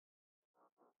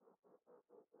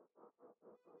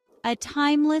A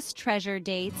timeless treasure,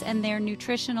 dates and their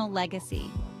nutritional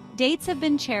legacy. Dates have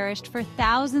been cherished for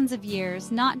thousands of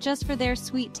years, not just for their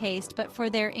sweet taste, but for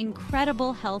their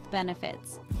incredible health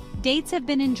benefits. Dates have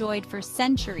been enjoyed for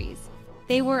centuries.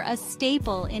 They were a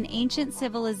staple in ancient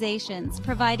civilizations,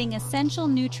 providing essential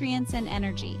nutrients and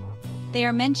energy. They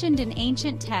are mentioned in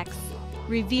ancient texts,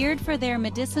 revered for their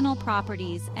medicinal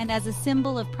properties and as a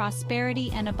symbol of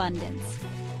prosperity and abundance.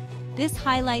 This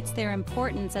highlights their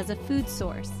importance as a food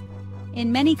source. In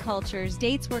many cultures,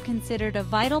 dates were considered a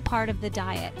vital part of the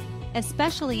diet,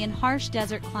 especially in harsh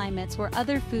desert climates where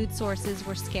other food sources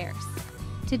were scarce.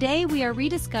 Today, we are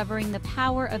rediscovering the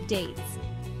power of dates.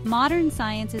 Modern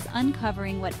science is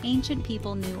uncovering what ancient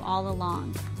people knew all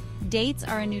along. Dates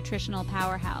are a nutritional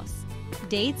powerhouse.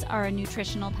 Dates are a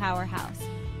nutritional powerhouse.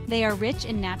 They are rich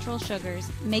in natural sugars,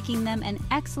 making them an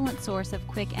excellent source of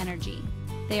quick energy.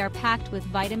 They are packed with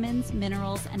vitamins,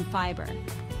 minerals, and fiber.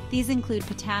 These include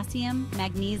potassium,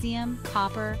 magnesium,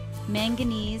 copper,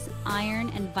 manganese, iron,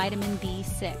 and vitamin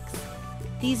B6.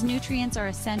 These nutrients are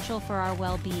essential for our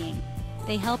well-being.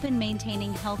 They help in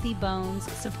maintaining healthy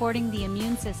bones, supporting the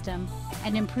immune system,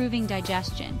 and improving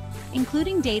digestion.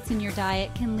 Including dates in your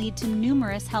diet can lead to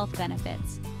numerous health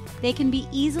benefits. They can be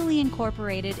easily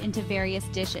incorporated into various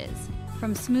dishes,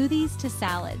 from smoothies to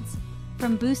salads.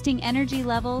 From boosting energy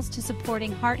levels to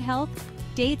supporting heart health,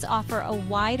 dates offer a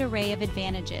wide array of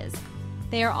advantages.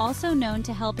 They are also known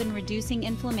to help in reducing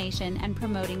inflammation and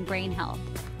promoting brain health.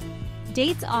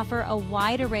 Dates offer a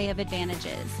wide array of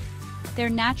advantages. Their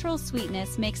natural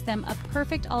sweetness makes them a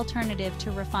perfect alternative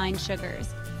to refined sugars,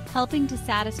 helping to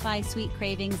satisfy sweet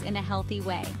cravings in a healthy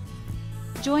way.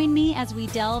 Join me as we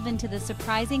delve into the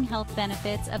surprising health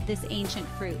benefits of this ancient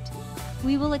fruit.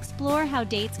 We will explore how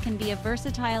dates can be a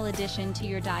versatile addition to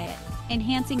your diet,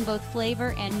 enhancing both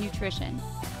flavor and nutrition.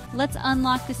 Let's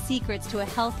unlock the secrets to a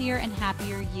healthier and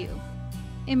happier you.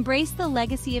 Embrace the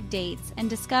legacy of dates and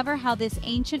discover how this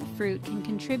ancient fruit can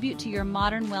contribute to your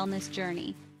modern wellness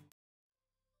journey.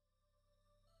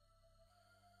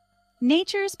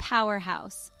 Nature's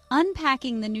powerhouse,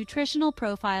 unpacking the nutritional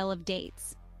profile of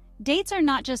dates. Dates are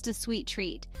not just a sweet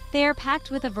treat. They are packed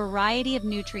with a variety of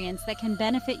nutrients that can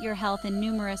benefit your health in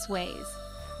numerous ways.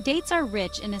 Dates are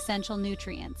rich in essential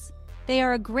nutrients. They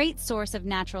are a great source of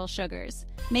natural sugars,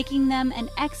 making them an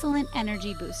excellent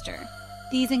energy booster.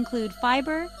 These include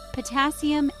fiber,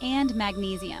 potassium, and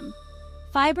magnesium.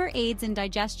 Fiber aids in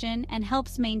digestion and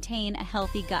helps maintain a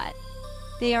healthy gut.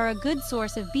 They are a good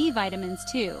source of B vitamins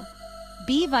too.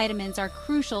 B vitamins are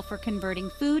crucial for converting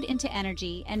food into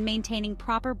energy and maintaining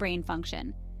proper brain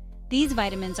function. These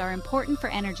vitamins are important for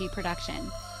energy production.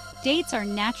 Dates are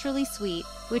naturally sweet,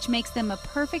 which makes them a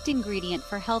perfect ingredient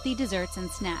for healthy desserts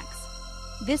and snacks.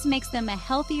 This makes them a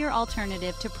healthier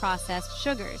alternative to processed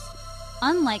sugars.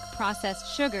 Unlike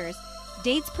processed sugars,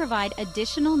 dates provide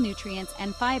additional nutrients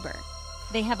and fiber.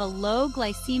 They have a low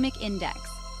glycemic index.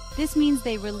 This means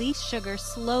they release sugar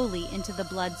slowly into the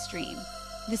bloodstream.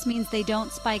 This means they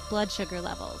don't spike blood sugar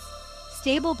levels.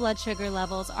 Stable blood sugar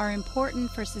levels are important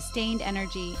for sustained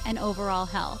energy and overall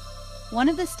health. One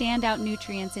of the standout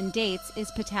nutrients in dates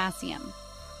is potassium.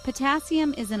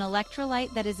 Potassium is an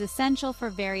electrolyte that is essential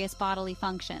for various bodily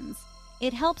functions.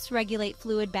 It helps regulate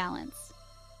fluid balance.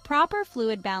 Proper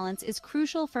fluid balance is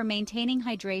crucial for maintaining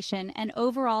hydration and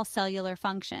overall cellular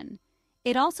function.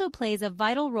 It also plays a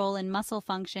vital role in muscle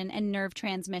function and nerve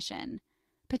transmission.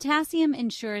 Potassium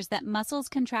ensures that muscles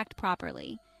contract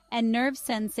properly and nerves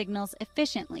send signals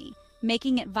efficiently,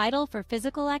 making it vital for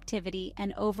physical activity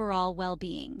and overall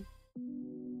well-being.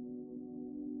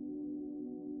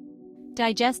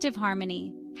 Digestive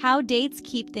harmony. How dates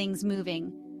keep things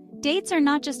moving. Dates are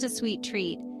not just a sweet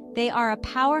treat. They are a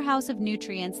powerhouse of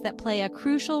nutrients that play a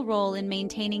crucial role in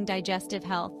maintaining digestive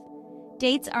health.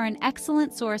 Dates are an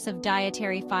excellent source of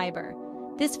dietary fiber.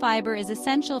 This fiber is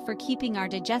essential for keeping our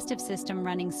digestive system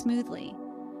running smoothly.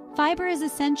 Fiber is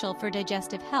essential for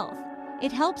digestive health.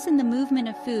 It helps in the movement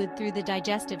of food through the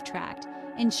digestive tract,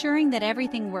 ensuring that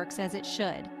everything works as it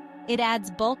should. It adds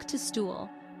bulk to stool,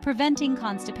 preventing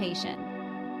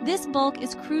constipation. This bulk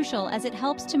is crucial as it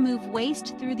helps to move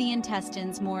waste through the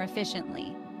intestines more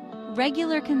efficiently.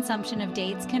 Regular consumption of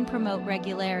dates can promote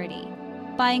regularity.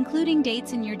 By including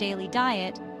dates in your daily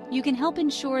diet, you can help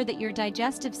ensure that your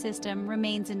digestive system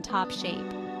remains in top shape.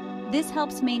 This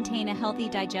helps maintain a healthy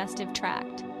digestive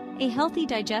tract. A healthy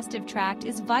digestive tract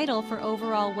is vital for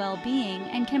overall well-being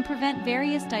and can prevent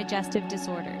various digestive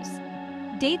disorders.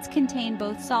 Dates contain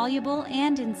both soluble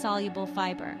and insoluble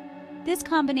fiber. This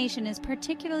combination is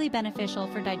particularly beneficial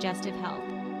for digestive health.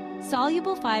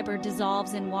 Soluble fiber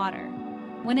dissolves in water.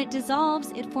 When it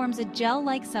dissolves, it forms a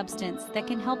gel-like substance that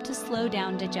can help to slow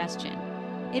down digestion.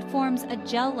 It forms a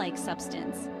gel-like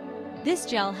substance. This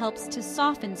gel helps to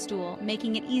soften stool,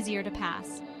 making it easier to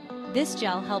pass. This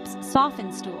gel helps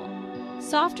soften stool.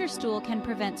 Softer stool can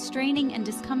prevent straining and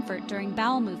discomfort during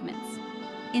bowel movements.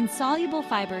 Insoluble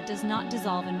fiber does not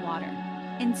dissolve in water.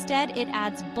 Instead, it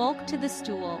adds bulk to the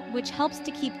stool, which helps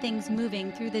to keep things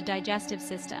moving through the digestive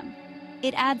system.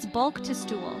 It adds bulk to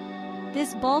stool.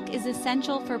 This bulk is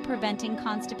essential for preventing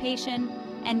constipation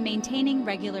and maintaining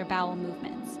regular bowel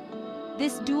movements.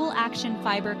 This dual-action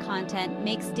fiber content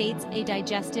makes dates a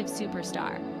digestive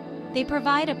superstar. They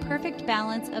provide a perfect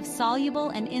balance of soluble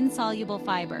and insoluble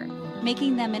fiber,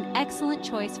 making them an excellent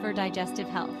choice for digestive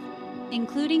health.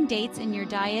 Including dates in your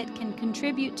diet can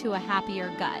contribute to a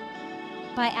happier gut.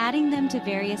 By adding them to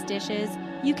various dishes,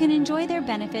 you can enjoy their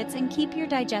benefits and keep your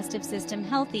digestive system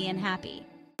healthy and happy.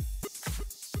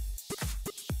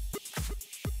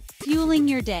 Fueling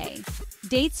your day.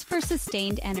 Dates for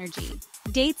sustained energy.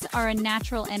 Dates are a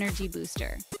natural energy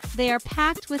booster. They are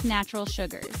packed with natural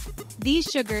sugars. These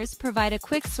sugars provide a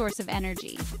quick source of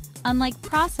energy. Unlike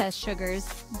processed sugars,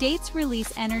 dates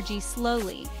release energy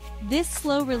slowly. This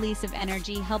slow release of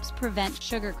energy helps prevent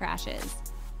sugar crashes.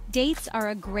 Dates are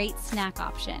a great snack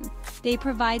option. They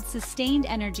provide sustained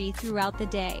energy throughout the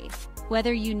day.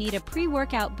 Whether you need a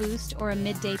pre-workout boost or a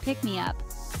midday pick-me-up,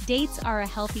 dates are a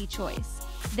healthy choice.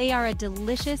 They are a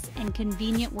delicious and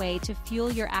convenient way to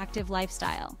fuel your active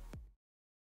lifestyle.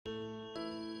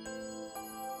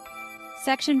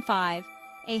 Section 5.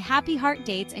 A happy heart.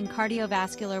 Dates and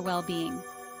cardiovascular well-being.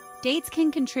 Dates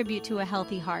can contribute to a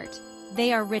healthy heart.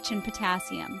 They are rich in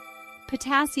potassium.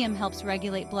 Potassium helps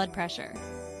regulate blood pressure.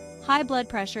 High blood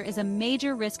pressure is a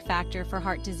major risk factor for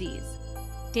heart disease.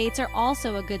 Dates are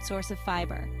also a good source of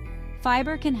fiber.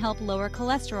 Fiber can help lower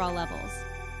cholesterol levels.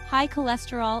 High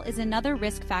cholesterol is another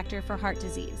risk factor for heart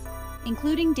disease.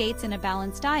 Including dates in a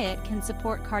balanced diet can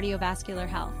support cardiovascular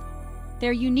health.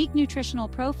 Their unique nutritional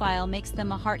profile makes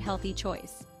them a heart-healthy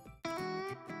choice.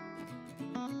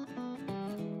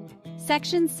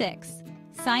 Section 6.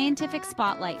 Scientific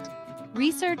Spotlight.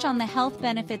 Research on the health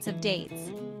benefits of dates.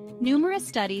 Numerous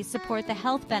studies support the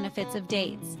health benefits of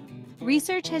dates.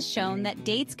 Research has shown that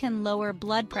dates can lower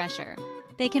blood pressure.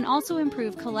 They can also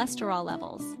improve cholesterol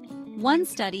levels. One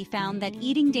study found that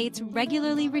eating dates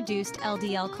regularly reduced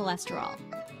LDL cholesterol.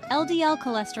 LDL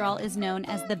cholesterol is known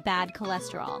as the bad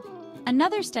cholesterol.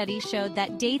 Another study showed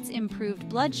that dates improved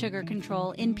blood sugar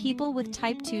control in people with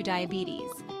type 2 diabetes.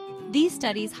 These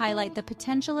studies highlight the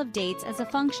potential of dates as a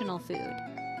functional food.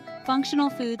 Functional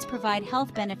foods provide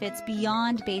health benefits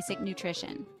beyond basic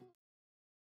nutrition.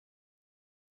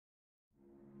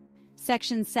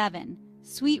 Section 7.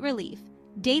 Sweet relief.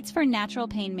 Dates for natural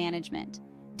pain management.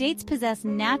 Dates possess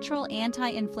natural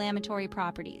anti-inflammatory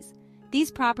properties.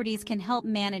 These properties can help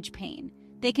manage pain.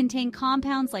 They contain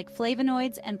compounds like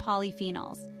flavonoids and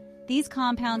polyphenols. These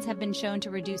compounds have been shown to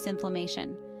reduce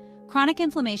inflammation. Chronic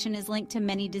inflammation is linked to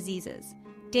many diseases.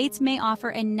 Dates may offer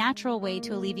a natural way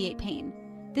to alleviate pain.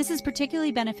 This is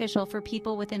particularly beneficial for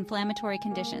people with inflammatory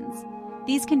conditions.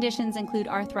 These conditions include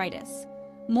arthritis.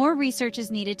 More research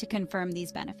is needed to confirm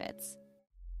these benefits.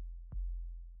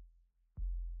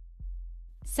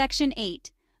 Section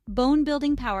 8.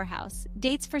 Bone-building powerhouse.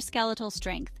 Dates for skeletal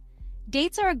strength.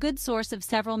 Dates are a good source of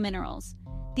several minerals.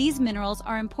 These minerals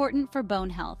are important for bone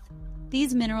health.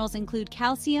 These minerals include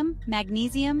calcium,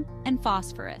 magnesium, and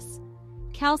phosphorus.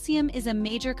 Calcium is a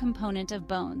major component of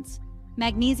bones.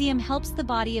 Magnesium helps the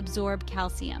body absorb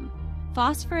calcium.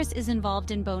 Phosphorus is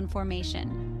involved in bone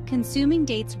formation. Consuming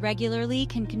dates regularly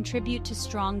can contribute to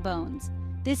strong bones.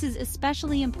 This is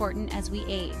especially important as we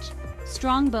age.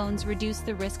 Strong bones reduce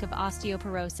the risk of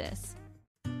osteoporosis.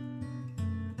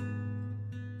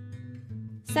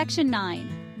 Section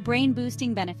 9.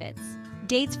 Brain-boosting benefits.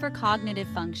 Dates for cognitive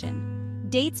function.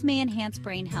 Dates may enhance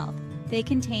brain health. They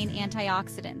contain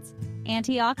antioxidants.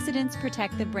 Antioxidants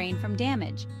protect the brain from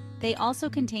damage. They also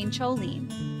contain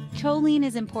choline. Choline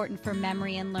is important for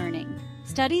memory and learning.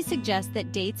 Studies suggest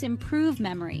that dates improve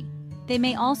memory. They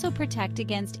may also protect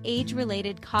against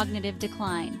age-related cognitive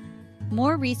decline.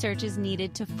 More research is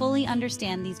needed to fully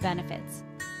understand these benefits.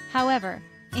 However,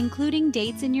 including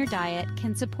dates in your diet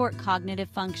can support cognitive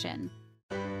function.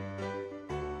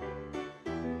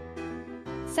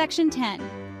 Section 10.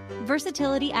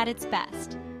 Versatility at its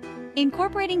best.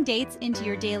 Incorporating dates into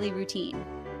your daily routine.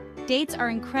 Dates are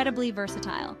incredibly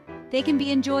versatile. They can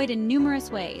be enjoyed in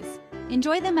numerous ways.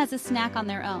 Enjoy them as a snack on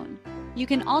their own. You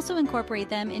can also incorporate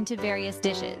them into various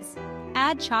dishes.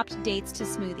 Add chopped dates to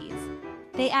smoothies.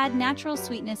 They add natural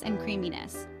sweetness and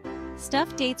creaminess.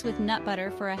 Stuff dates with nut butter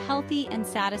for a healthy and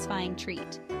satisfying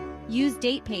treat. Use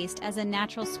date paste as a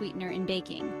natural sweetener in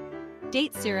baking.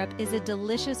 Date syrup is a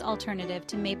delicious alternative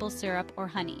to maple syrup or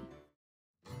honey.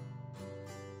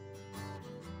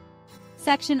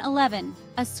 Section 11.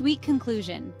 A sweet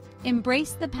conclusion.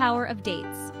 Embrace the power of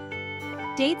dates.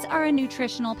 Dates are a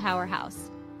nutritional powerhouse.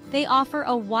 They offer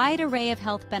a wide array of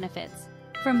health benefits.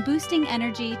 From boosting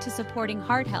energy to supporting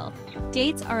heart health,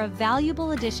 dates are a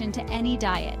valuable addition to any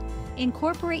diet.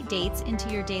 Incorporate dates into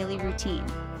your daily routine.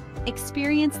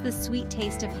 Experience the sweet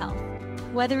taste of health.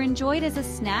 Whether enjoyed as a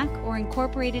snack or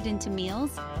incorporated into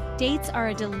meals, dates are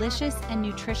a delicious and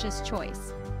nutritious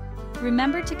choice.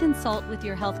 Remember to consult with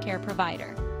your healthcare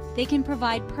provider. They can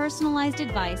provide personalized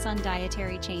advice on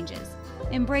dietary changes.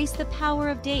 Embrace the power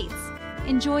of dates.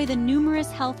 Enjoy the numerous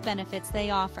health benefits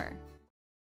they offer.